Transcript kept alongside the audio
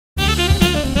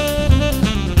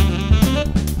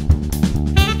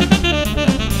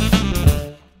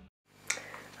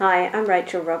Hi, I'm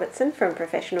Rachel Robertson from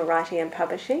Professional Writing and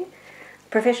Publishing.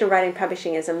 Professional Writing and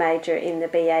Publishing is a major in the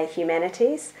BA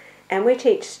Humanities, and we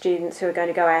teach students who are going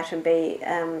to go out and be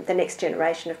the next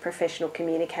generation of professional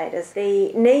communicators.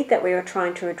 The need that we were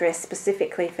trying to address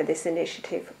specifically for this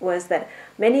initiative was that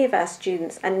many of our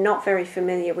students are not very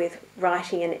familiar with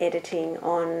writing and editing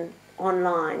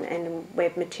online and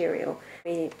web material.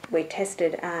 We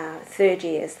tested our third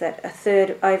years that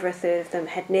over a third of them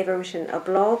had never written a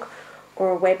blog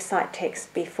or a website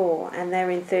text before, and they're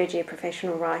in third year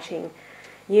professional writing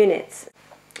units.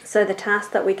 So the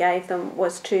task that we gave them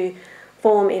was to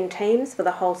form in teams for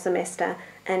the whole semester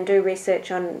and do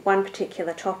research on one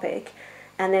particular topic,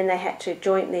 and then they had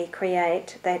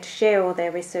to share all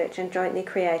their research and jointly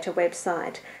create a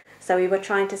website. So we were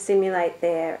trying to simulate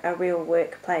a real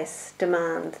workplace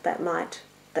demand that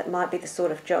might be the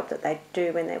sort of job that they'd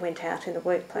do when they went out in the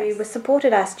workplace. We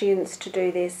supported our students to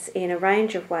do this in a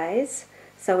range of ways.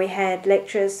 So we had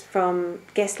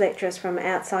guest lecturers from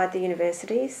outside the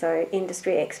university, so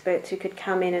industry experts who could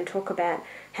come in and talk about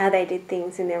how they did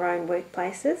things in their own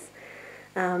workplaces.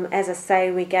 As I say,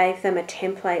 we gave them a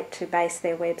template to base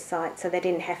their website, so they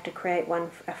didn't have to create one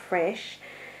afresh.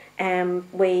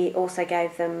 We also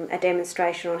gave them a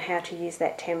demonstration on how to use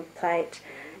that template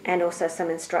and also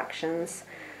some instructions.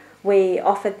 We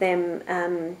offered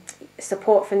them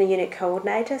support from the unit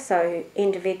coordinator, so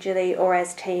individually or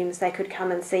as teams they could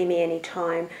come and see me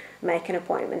anytime, make an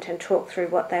appointment and talk through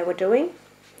what they were doing.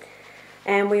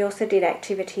 And we also did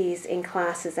activities in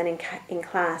classes and in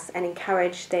class and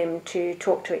encouraged them to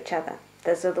talk to each other.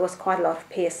 There was quite a lot of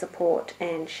peer support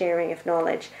and sharing of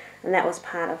knowledge, and that was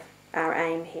part of our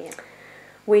aim here.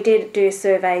 We did do a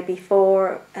survey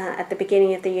before, at the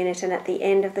beginning of the unit and at the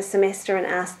end of the semester, and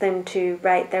asked them to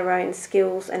rate their own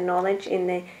skills and knowledge in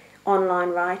their online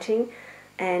writing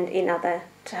and in other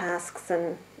tasks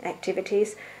and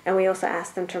activities. And we also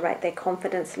asked them to rate their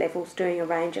confidence levels doing a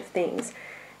range of things.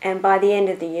 And by the end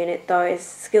of the unit, those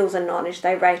skills and knowledge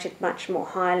they rated much more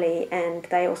highly, and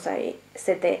they also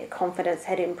said their confidence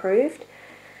had improved.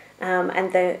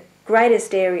 And the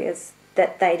greatest areas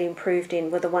that they'd improved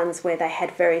in were the ones where they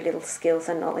had very little skills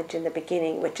and knowledge in the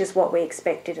beginning, which is what we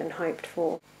expected and hoped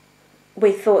for.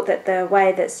 We thought that the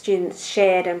way that students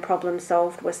shared and problem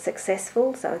solved was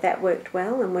successful, so that worked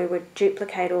well, and we would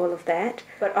duplicate all of that.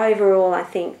 But overall, I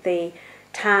think the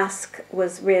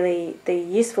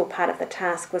useful part of the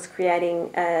task was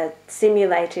creating a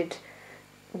simulated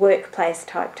workplace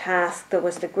type task. There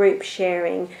was the group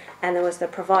sharing, and there was the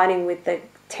providing with the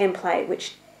template,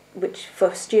 which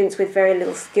for students with very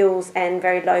little skills and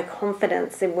very low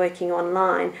confidence in working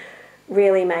online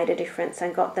really made a difference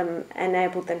and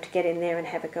enabled them to get in there and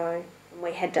have a go.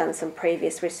 We had done some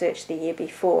previous research the year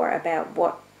before about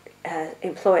what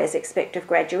employers expect of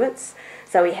graduates,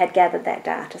 so we had gathered that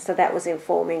data, so that was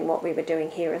informing what we were doing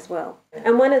here as well.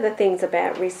 And one of the things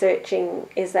about researching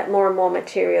is that more and more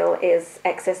material is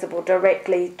accessible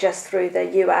directly just through the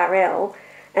URL,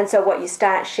 and so what you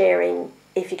start sharing,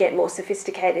 if you get more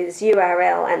sophisticated, is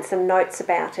URL and some notes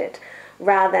about it,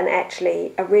 rather than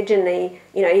actually originally,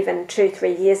 even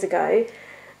 2-3 years ago,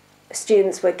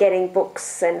 students were getting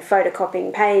books and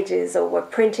photocopying pages or were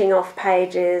printing off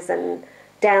pages and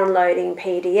downloading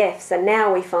PDFs, and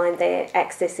now we find they're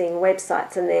accessing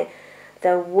websites, and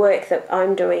the work that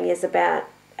I'm doing is about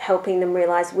helping them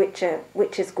realise which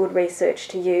is good research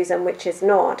to use and which is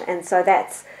not, and so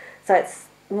it's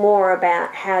more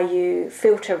about how you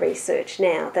filter research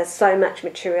now. There's so much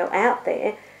material out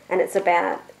there, and it's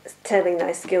about telling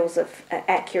those skills of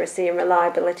accuracy and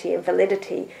reliability and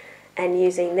validity and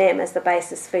using them as the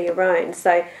basis for your own.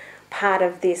 So part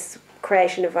of this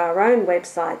creation of our own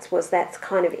websites was that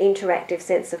kind of interactive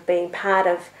sense of being part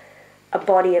of a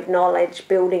body of knowledge,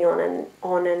 building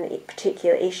on a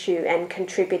particular issue and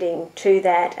contributing to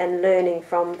that and learning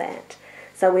from that.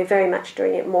 So we're very much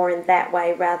doing it more in that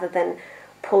way rather than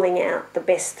pulling out the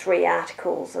best 3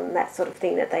 articles and that sort of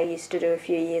thing that they used to do a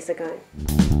few years ago.